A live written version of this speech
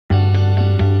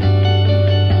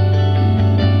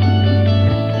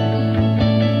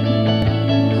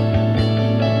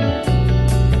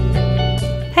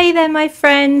Hey there my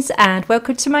friends, and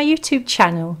welcome to my YouTube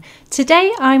channel.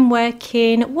 Today I'm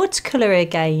working watercolour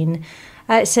again.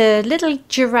 It's a little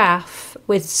giraffe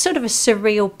with sort of a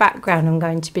surreal background I'm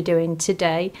going to be doing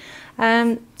today.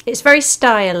 It's very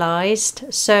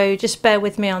stylized, so just bear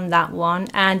with me on that one,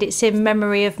 and it's in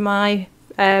memory of my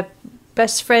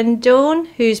best friend Dawn,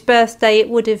 whose birthday it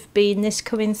would have been this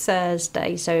coming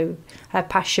Thursday, so her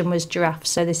passion was giraffes,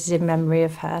 so this is in memory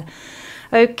of her.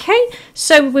 Okay,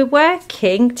 so we're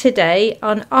working today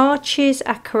on Archie's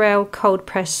Aquarelle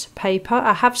Coldpress paper.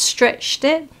 I have stretched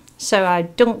it, so I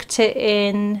dunked it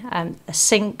in a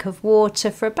sink of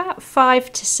water for about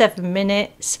 5 to 7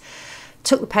 minutes,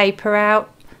 took the paper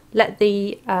out, let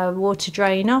the water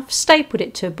drain off, stapled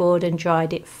it to a board and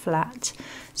dried it flat.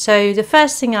 So the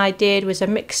first thing I did was I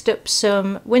mixed up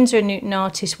some Winsor & Newton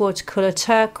Artist Watercolour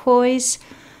Turquoise,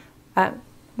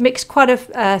 mixed quite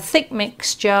a thick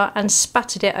mixture and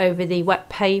spattered it over the wet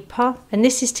paper, and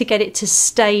this is to get it to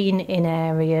stain in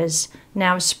areas.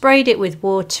 Now I've sprayed it with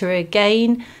water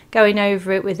again, going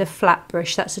over it with a flat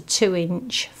brush. That's a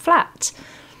 2-inch flat,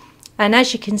 and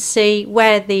as you can see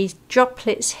where the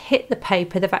droplets hit the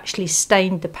paper, they've actually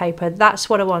stained the paper. That's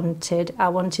what I wanted. I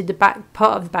wanted the back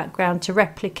part of the background to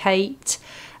replicate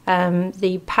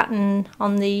the pattern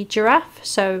on the giraffe,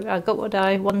 so I got what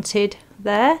I wanted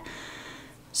there.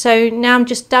 So now I'm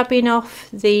just dabbing off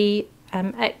the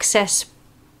excess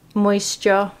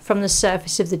moisture from the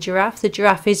surface of the giraffe. The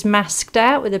giraffe is masked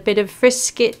out with a bit of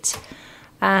frisket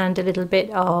and a little bit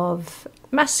of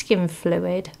masking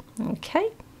fluid.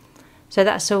 Okay, so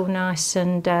that's all nice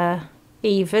and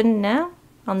even now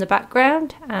on the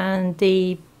background, and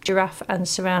the giraffe and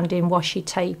surrounding washi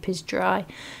tape is dry.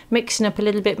 Mixing up a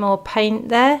little bit more paint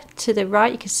there to the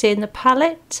right, you can see in the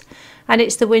palette. And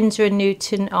it's the Winsor &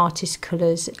 Newton Artist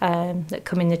Colours that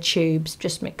come in the tubes.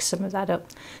 Just mix some of that up.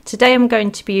 Today I'm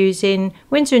going to be using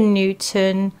Winsor &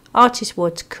 Newton Artist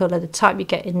Watercolour, the type you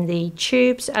get in the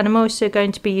tubes. And I'm also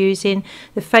going to be using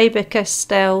the Faber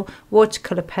Castell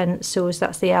watercolour pencils.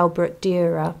 That's the Albrecht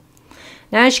Durer.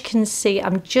 Now as you can see,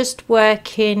 I'm just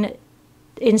working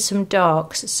in some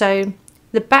darks. So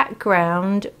the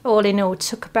background, all in all,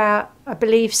 took about, I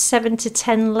believe, 7 to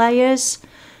 10 layers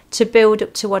to build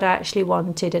up to what I actually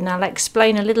wanted, and I'll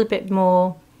explain a little bit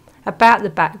more about the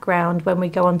background when we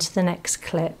go on to the next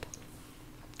clip.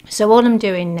 So all I'm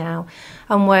doing now,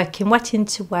 I'm working wet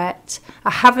into wet.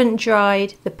 I haven't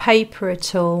dried the paper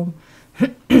at all.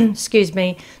 Excuse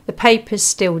me, the paper's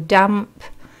still damp,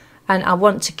 and I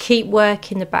want to keep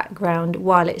working the background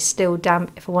while it's still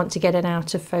damp if I want to get an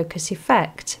out of focus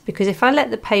effect, because if I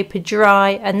let the paper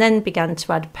dry and then began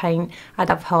to add paint, I'd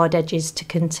have hard edges to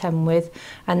contend with,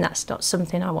 and that's not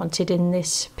something I wanted in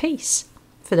this piece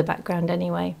for the background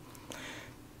anyway.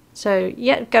 So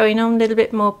yeah, going on, a little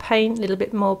bit more paint, a little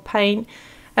bit more paint,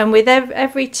 and with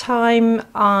every time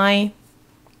I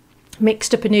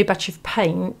mixed up a new batch of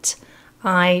paint,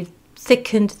 I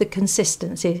thickened the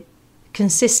consistency.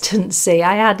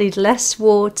 I added less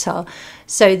water,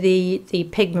 so the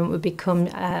pigment would become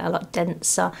a lot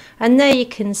denser, and there you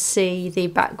can see the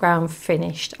background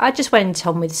finished. I just went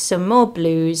on with some more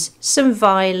blues, some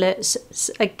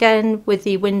violets, again with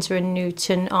the Winsor &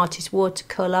 Newton Artist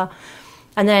Watercolour,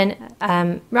 and then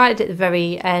right at the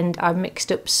very end I mixed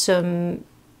up some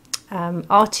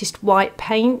Artist White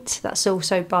paint. That's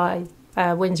also by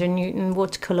Winsor & Newton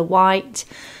Watercolour White.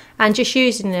 And just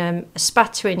using a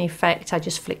spattering effect, I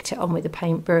just flicked it on with a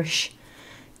paintbrush.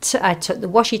 I took the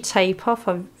washi tape off.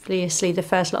 Obviously the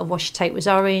first lot of washi tape was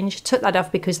orange. Took that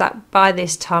off because that by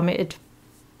this time it had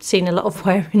seen a lot of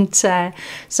wear and tear.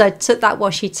 So I took that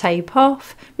washi tape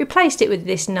off, replaced it with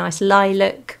this nice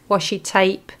lilac washi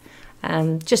tape,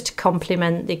 just to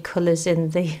complement the colours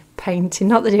in the painting.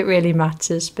 Not that it really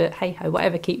matters, but hey ho,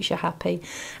 whatever keeps you happy.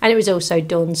 And it was also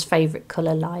Dawn's favourite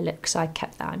colour, lilac, so I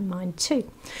kept that in mind too.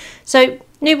 So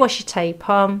new washi tape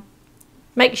on.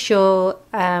 Make sure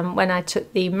when I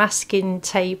took the masking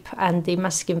tape and the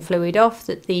masking fluid off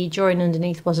that the drawing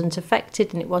underneath wasn't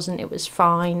affected, and it wasn't, it was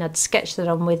fine. I'd sketched that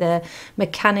on with a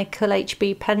mechanical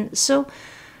HB pencil,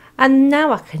 and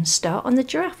now I can start on the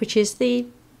giraffe, which is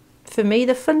for me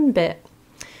the fun bit.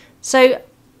 So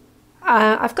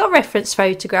I've got a reference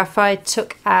photograph I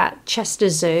took at Chester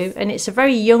Zoo, and it's a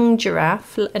very young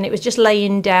giraffe, and it was just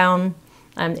laying down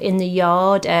in the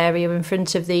yard area in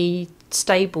front of the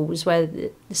stables, where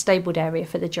the stabled area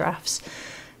for the giraffes.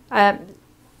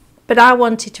 But I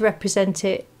wanted to represent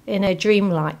it in a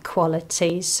dreamlike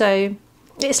quality, so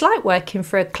it's like working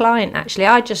for a client actually.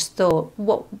 I just thought,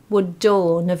 what would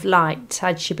Dawn have liked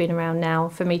had she been around now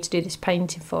for me to do this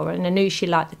painting for her? And I knew she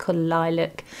liked the colour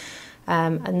lilac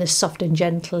and the soft and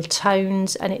gentle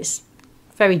tones, and it's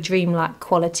very dreamlike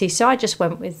quality, so I just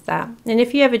went with that. And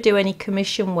if you ever do any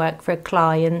commission work for a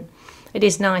client, it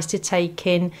is nice to take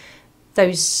in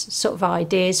those sort of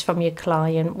ideas from your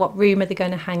client. What room are they going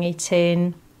to hang it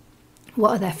in?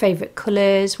 What are their favourite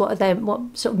colours? What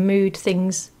sort of mood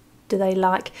things do they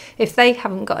like? If they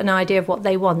haven't got an idea of what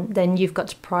they want, then you've got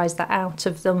to prize that out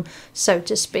of them, so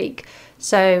to speak.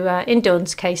 So in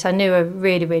Dawn's case, I knew her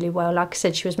really, really well. Like I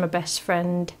said, she was my best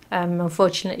friend.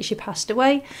 Unfortunately, she passed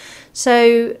away.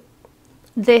 So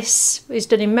this is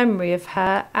done in memory of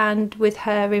her, and with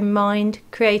her in mind,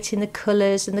 creating the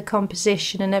colours and the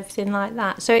composition and everything like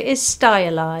that. So it is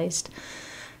stylised.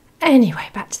 Anyway,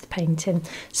 back to the painting.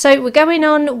 So we're going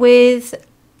on with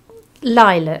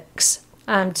lilacs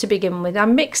to begin with. I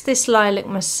mixed this lilac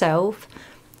myself.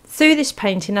 Through this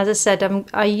painting, as I said,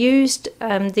 I used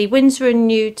the Winsor &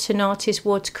 Newton Artist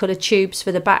watercolour tubes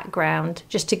for the background.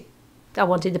 I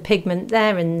wanted the pigment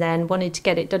there and then, wanted to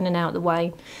get it done and out of the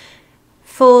way.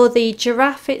 For the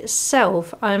giraffe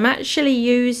itself, I'm actually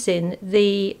using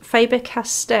the Faber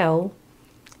Castell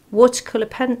watercolour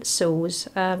pencils.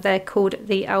 They're called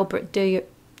the Albrecht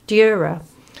Durer.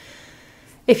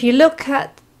 If you look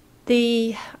at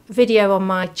the video on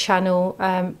my channel,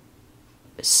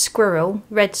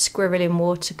 red squirrel in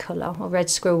watercolour, or red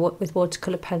squirrel with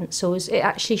watercolour pencils, it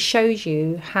actually shows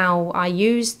you how I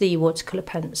use the watercolour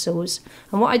pencils.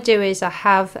 And what I do is I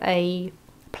have a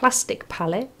plastic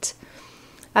palette.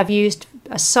 I've used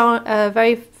a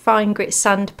very fine grit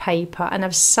sandpaper, and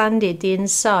I've sanded the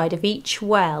inside of each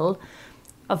well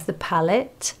of the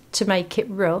palette to make it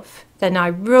rough. Then I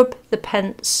rub the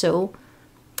pencil,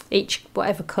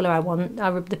 whatever colour I want, I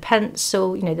rub the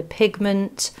pencil, the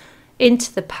pigment,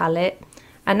 into the palette,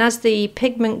 and as the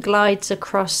pigment glides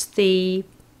across the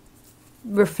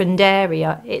roughened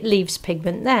area, it leaves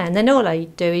pigment there. And then all I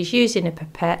do is, using a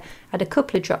pipette, add a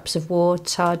couple of drops of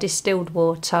water, distilled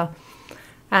water,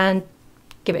 and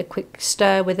give it a quick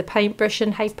stir with a paintbrush,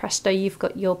 and hey presto, you've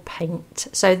got your paint.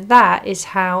 So that is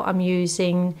how I'm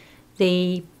using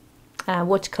the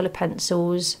watercolour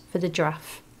pencils for the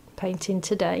giraffe painting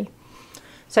today.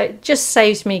 So it just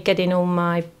saves me getting all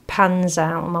my pans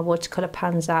out, my watercolour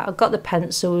pans out. I've got the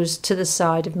pencils to the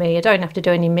side of me. I don't have to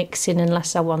do any mixing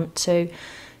unless I want to,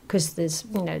 because there's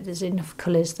enough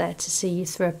colours there to see you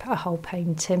through a whole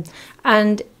painting.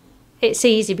 And it's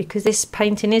easy because this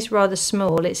painting is rather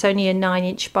small. It's only a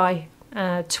 9" by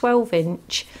 12".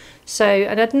 So,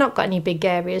 and I'd not got any big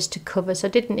areas to cover, so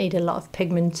I didn't need a lot of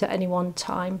pigment at any one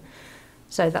time.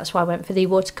 So that's why I went for the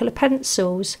watercolour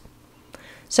pencils.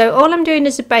 So all I'm doing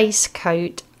is a base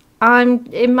coat.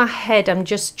 In my head, I'm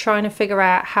just trying to figure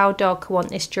out how dark I want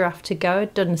this giraffe to go.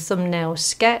 I've done a thumbnail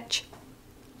sketch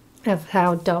of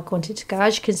how dark I want it to go.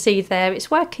 As you can see there,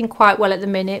 it's working quite well at the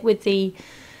minute with the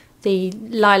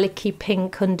lilac-y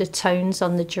pink undertones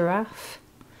on the giraffe.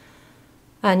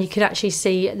 And you can actually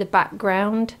see the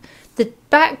background. The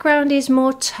background is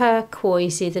more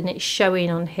turquoisey than it's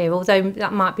showing on here, although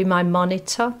that might be my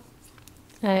monitor.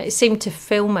 It seemed to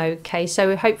film okay,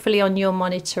 so hopefully on your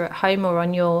monitor at home, or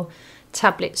on your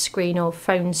tablet screen or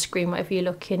phone screen, whatever you're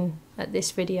looking at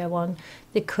this video on,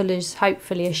 the colours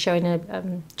hopefully are showing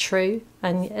a true,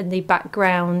 and the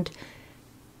background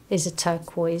is a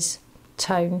turquoise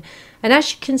tone. And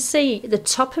as you can see, the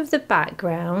top of the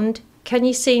background, can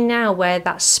you see now where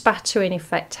that spattering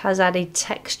effect has added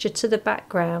texture to the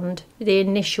background, the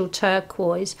initial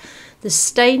turquoise? The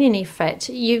staining effect,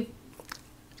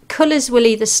 colours will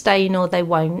either stain or they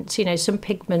won't. Some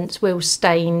pigments will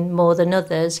stain more than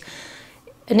others.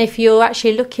 And if you're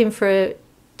actually looking to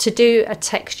do a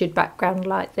textured background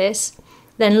like this,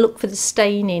 then look for the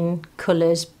staining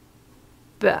colours.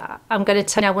 But I'm going to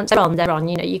tell you now, once they're on,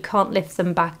 you can't lift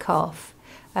them back off.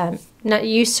 Now,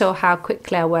 you saw how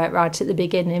quickly I worked right at the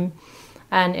beginning,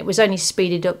 and it was only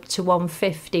speeded up to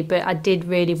 150, but I did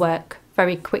really work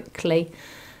very quickly.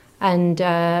 And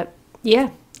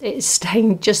yeah, it's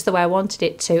stained just the way I wanted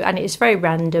it to, and it's very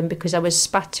random because I was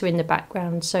spattering the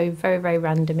background, so very, very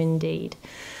random indeed.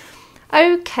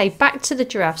 Okay, back to the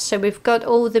giraffe. So we've got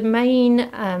all the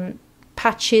main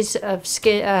patches of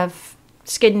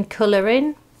skin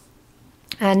colouring,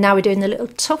 and now we're doing the little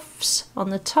tufts on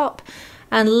the top,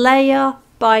 and layer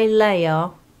by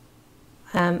layer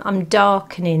I'm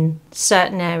darkening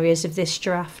certain areas of this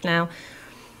giraffe now.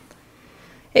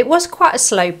 It was quite a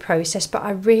slow process, but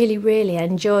I really, really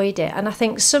enjoyed it. And I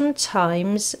think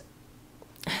sometimes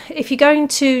if you're going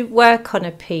to work on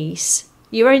a piece,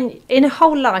 in a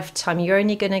whole lifetime, you're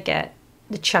only going to get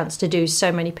the chance to do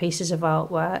so many pieces of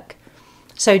artwork.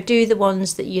 So do the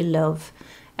ones that you love.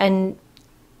 And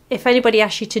if anybody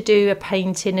asks you to do a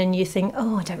painting and you think,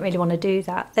 oh, I don't really want to do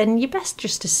that, then you're best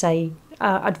just to say,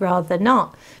 I'd rather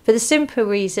not. For the simple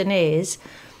reason is,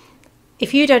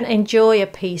 if you don't enjoy a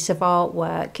piece of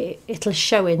artwork, it'll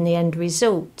show in the end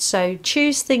result. So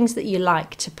choose things that you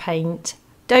like to paint.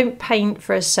 Don't paint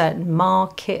for a certain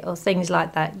market or things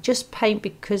like that. Just paint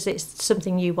because it's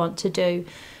something you want to do,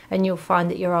 and you'll find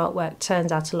that your artwork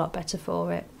turns out a lot better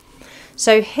for it.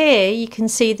 So here you can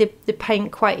see the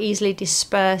paint quite easily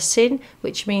dispersing,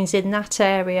 which means in that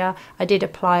area I did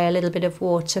apply a little bit of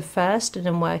water first and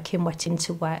I'm working wet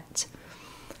into wet.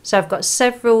 So I've got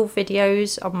several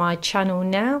videos on my channel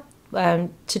now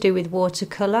to do with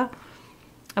watercolour.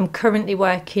 I'm currently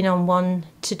working on one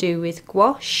to do with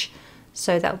gouache,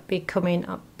 so that will be coming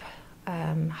up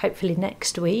hopefully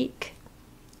next week.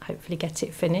 Hopefully get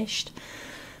it finished,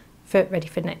 ready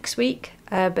for next week.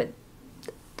 But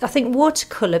I think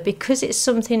watercolour, because it's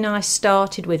something I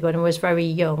started with when I was very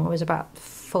young, I was about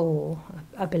 4,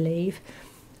 I believe,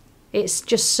 it's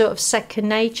just sort of second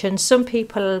nature. And some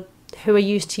people who are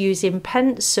used to using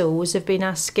pencils have been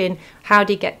asking, how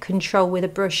do you get control with a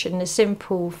brush? And the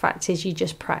simple fact is you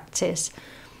just practice.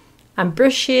 And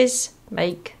brushes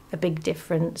make a big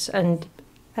difference. And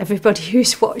everybody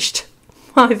who's watched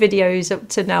my videos up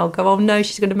to now go, oh no,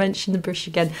 she's going to mention the brush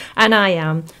again. And I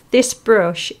am. This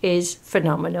brush is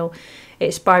phenomenal.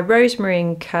 It's by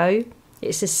Rosemary Co.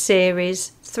 It's a series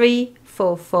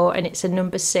 344 and it's a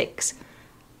number 6.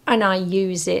 And I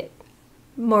use it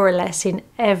more or less in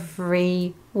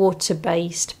every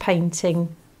water-based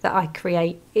painting that I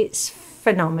create. It's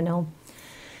phenomenal.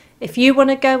 If you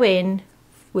want to go in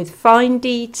with fine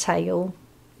detail,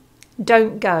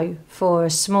 don't go for a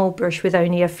small brush with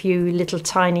only a few little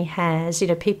tiny hairs. You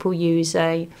know, people use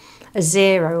a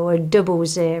 0 or a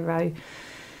 00.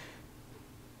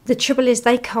 The trouble is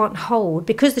they can't hold,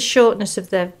 because the shortness of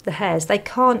the hairs, they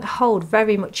can't hold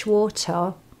very much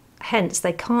water, hence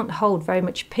they can't hold very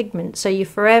much pigment. So you're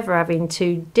forever having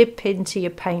to dip into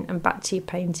your paint and back to your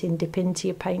painting, dip into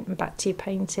your paint and back to your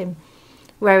painting.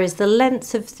 Whereas the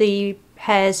length of the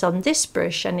hairs on this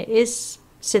brush, and it is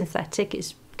synthetic,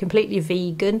 it's completely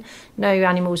vegan, no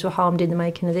animals were harmed in the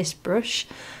making of this brush,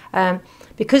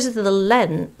 because of the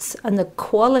length and the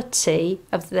quality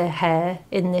of the hair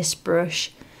in this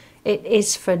brush, it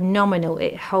is phenomenal.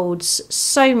 It holds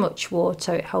so much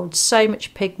water, it holds so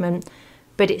much pigment,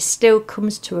 but it still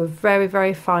comes to a very,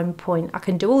 very fine point. I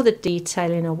can do all the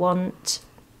detailing I want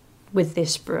with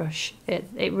this brush.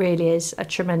 It really is a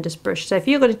tremendous brush. So if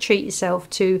you're going to treat yourself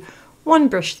to one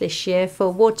brush this year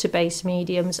for water-based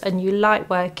mediums and you like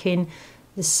working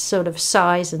the sort of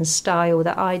size and style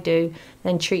that I do,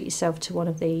 then treat yourself to one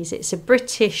of these. It's a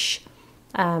British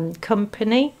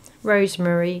company,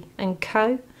 Rosemary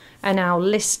Co, and I'll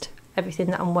list everything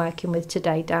that I'm working with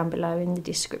today down below in the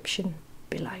description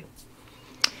below.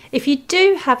 If you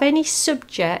do have any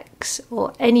subjects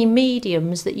or any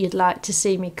mediums that you'd like to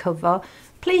see me cover,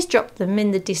 please drop them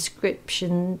in the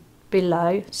description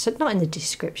below. So not in the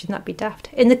description, that'd be daft,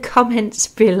 in the comments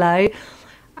below.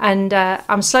 And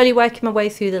I'm slowly working my way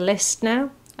through the list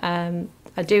now.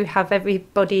 I do have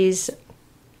everybody's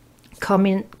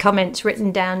comments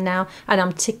written down now, and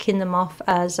I'm ticking them off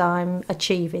as I'm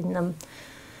achieving them.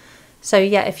 So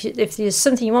yeah, if there's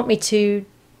something you want me to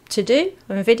do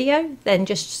on a video, then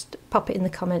just pop it in the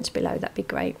comments below. That'd be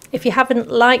great. If you haven't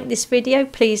liked this video,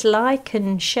 please like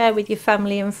and share with your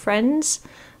family and friends,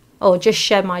 or just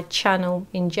share my channel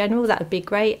in general. That would be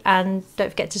great. And don't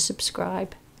forget to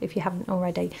subscribe if you haven't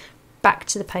already. Back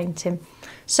to the painting.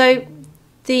 So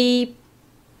the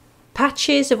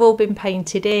patches have all been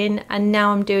painted in, and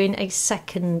now I'm doing a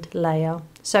second layer.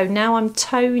 So now I'm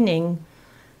toning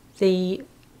the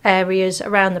areas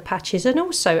around the patches and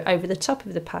also over the top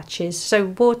of the patches.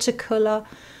 So watercolour,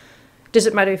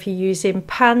 doesn't matter if you're using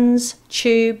pans,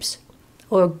 tubes,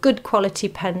 or a good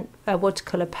quality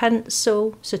watercolour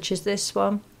pencil such as this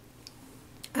one.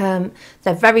 They're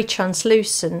very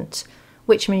translucent,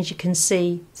 which means you can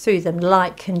see through them.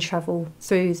 Light can travel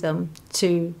through them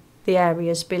to the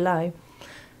areas below.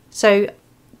 So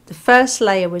the first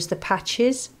layer was the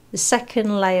patches. The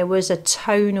second layer was a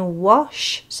tonal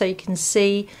wash. So you can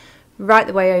see right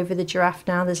the way over the giraffe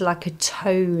now, there's like a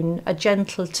tone, a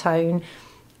gentle tone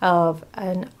of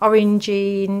an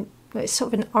orangey, it's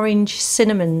sort of an orange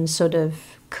cinnamon sort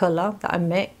of colour that I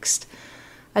mixed.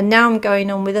 And now I'm going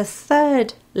on with a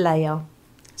third layer.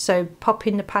 So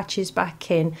popping the patches back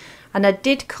in. And I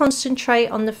did concentrate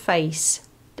on the face.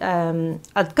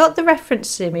 I've got the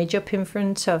reference image up in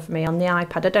front of me on the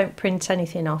iPad. I don't print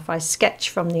anything off. I sketch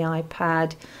from the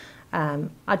iPad.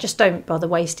 I just don't bother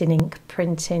wasting ink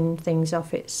printing things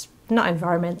off. It's not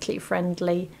environmentally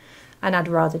friendly, and I'd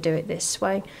rather do it this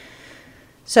way.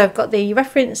 So I've got the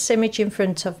reference image in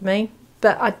front of me.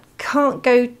 but I can't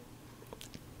go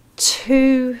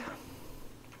too,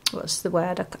 what's the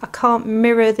word, I can't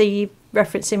mirror the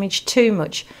reference image too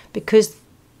much, because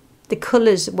the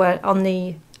colours were on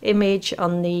the image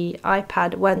on the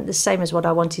iPad weren't the same as what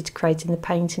I wanted to create in the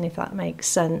painting, if that makes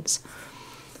sense.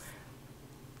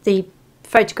 The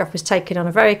photograph was taken on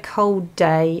a very cold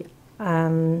day.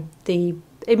 The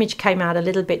image came out a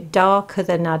little bit darker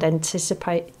than I'd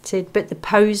anticipated, but the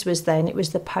pose was there, and it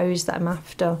was the pose that I'm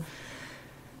after.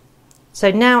 So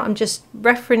now I'm just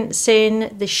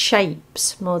referencing the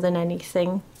shapes more than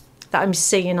anything that I'm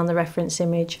seeing on the reference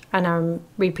image, and I'm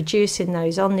reproducing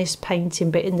those on this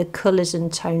painting, but in the colours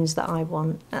and tones that I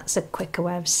want. That's a quicker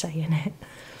way of saying it.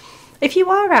 If you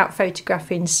are out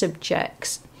photographing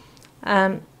subjects,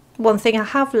 one thing I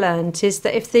have learned is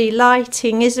that if the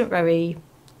lighting isn't very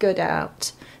good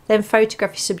out, then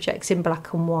photograph your subjects in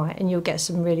black and white, and you'll get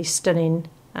some really stunning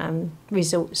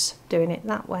results doing it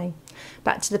that way.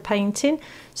 Back to the painting.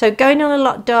 So going on a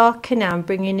lot darker now and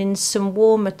bringing in some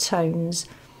warmer tones.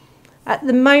 At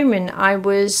the moment I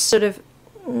was sort of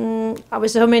I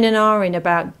was humming and ahhing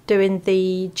about doing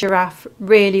the giraffe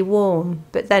really warm,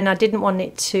 but then I didn't want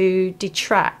it to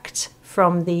detract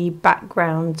from the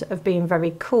background of being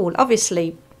very cool.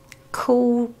 Obviously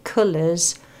cool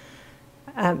colours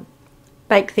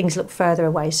make things look further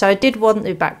away, so I did want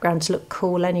the background to look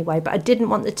cool anyway, but I didn't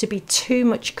want there to be too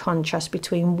much contrast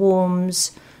between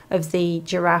warms of the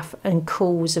giraffe and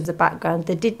cools of the background.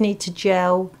 They did need to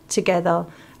gel together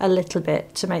a little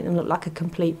bit to make them look like a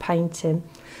complete painting.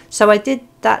 So I did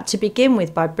that to begin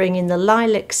with by bringing the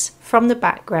lilacs from the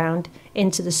background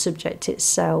into the subject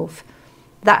itself.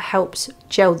 That helps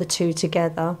gel the two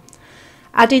together.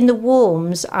 Adding the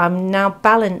warms, I'm now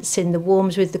balancing the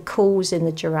warms with the cools in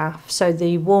the giraffe, so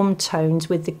the warm tones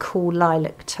with the cool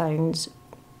lilac tones,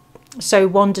 so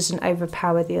one doesn't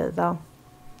overpower the other.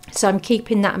 So I'm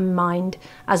keeping that in mind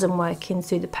as I'm working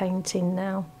through the painting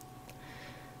now.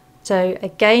 So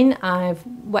again, I've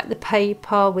wet the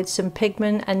paper with some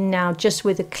pigment, and now just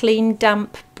with a clean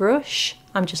damp brush,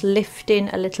 I'm just lifting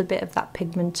a little bit of that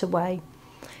pigment away.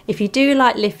 If you do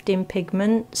like lifting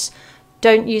pigments,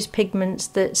 don't use pigments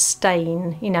that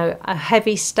stain. You know, a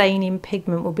heavy staining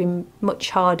pigment will be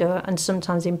much harder and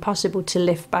sometimes impossible to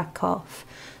lift back off.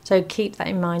 So keep that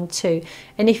in mind too.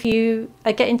 And if you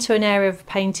are getting to an area of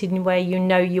painting where you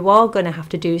know you are going to have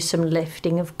to do some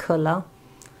lifting of colour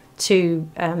to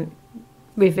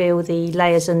reveal the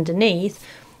layers underneath,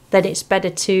 then it's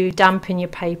better to dampen your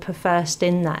paper first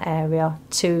in that area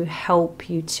to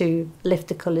help you to lift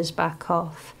the colours back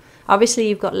off. Obviously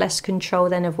you've got less control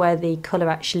then of where the colour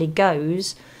actually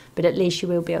goes, but at least you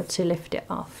will be able to lift it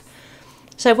off.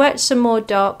 So I worked some more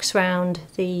darks around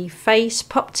the face,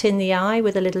 popped in the eye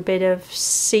with a little bit of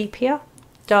sepia,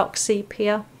 dark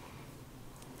sepia,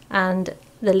 and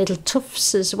the little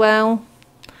tufts as well,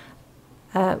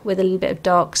 with a little bit of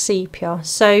dark sepia.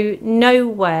 So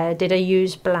nowhere did I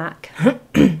use black.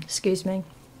 Excuse me.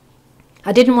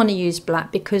 I didn't want to use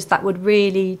black because that would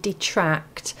really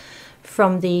detract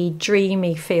from the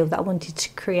dreamy feel that I wanted to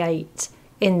create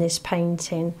in this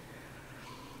painting.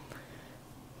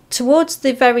 Towards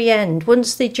the very end,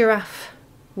 once the giraffe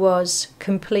was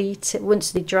completed,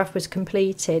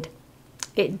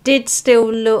 it did still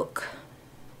look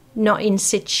not in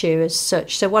situ as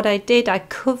such. So what I did, I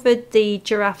covered the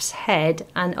giraffe's head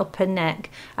and upper neck,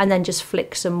 and then just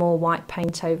flicked some more white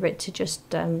paint over it to just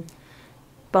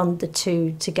bond the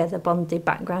two together, bond the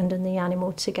background and the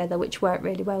animal together, which worked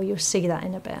really well. You'll see that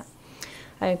in a bit.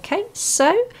 Okay,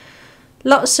 so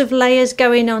lots of layers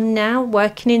going on now,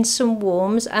 working in some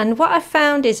warms, and what I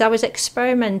found is I was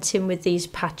experimenting with these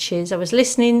patches. I was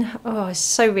listening. Oh, it's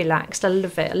so relaxed. I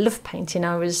love it. I love painting.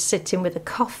 I was sitting with a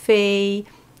coffee.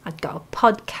 I'd got a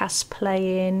podcast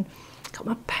playing, got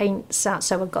my paints out,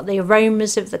 so I've got the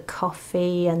aromas of the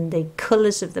coffee and the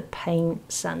colours of the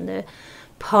paints and the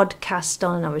podcast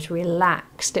on. I was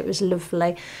relaxed. It was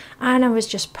lovely, and I was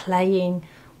just playing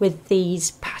with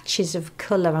these patches of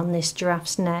colour on this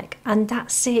giraffe's neck, and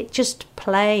that's it. Just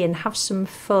play and have some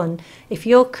fun. If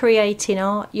you're creating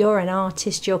art, you're an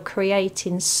artist, you're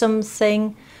creating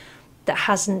something that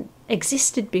hasn't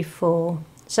existed before.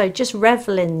 So just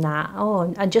revel in that.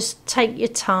 Oh, and just take your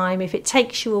time. If it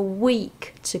takes you a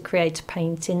week to create a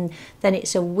painting, then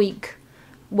it's a week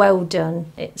well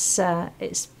done. It's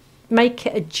make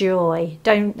it a joy.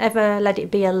 Don't ever let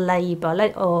it be a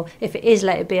labour, or if it is,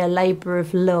 let it be a labour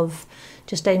of love.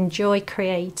 Just enjoy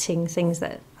creating things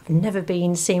that have never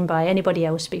been seen by anybody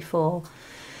else before.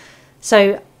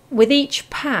 So with each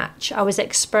patch I was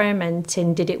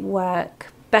experimenting. Did it work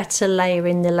better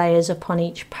layering the layers upon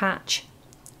each patch,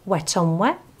 wet on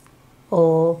wet,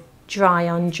 or dry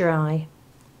on dry.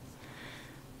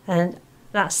 And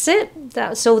that's it.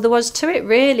 That's all there was to it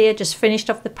really. I just finished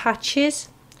off the patches,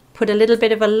 put a little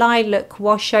bit of a lilac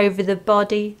wash over the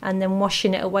body and then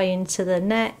washing it away into the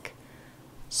neck,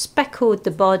 speckled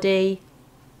the body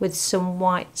with some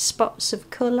white spots of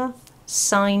colour,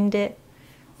 signed it,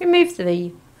 removed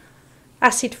the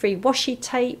acid-free washi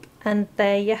tape, and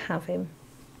there you have him,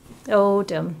 all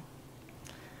done.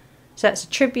 So that's a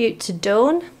tribute to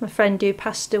Dawn, my friend who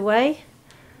passed away.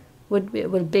 It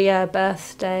will be her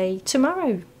birthday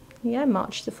tomorrow. Yeah,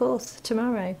 March the 4th,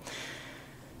 tomorrow.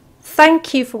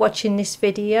 Thank you for watching this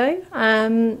video.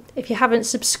 If you haven't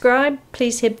subscribed,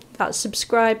 please hit that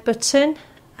subscribe button.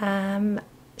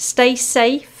 Stay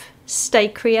safe, stay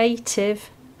creative,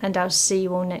 and I'll see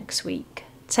you all next week.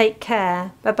 Take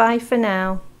care. Bye bye for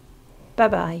now. Bye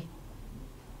bye.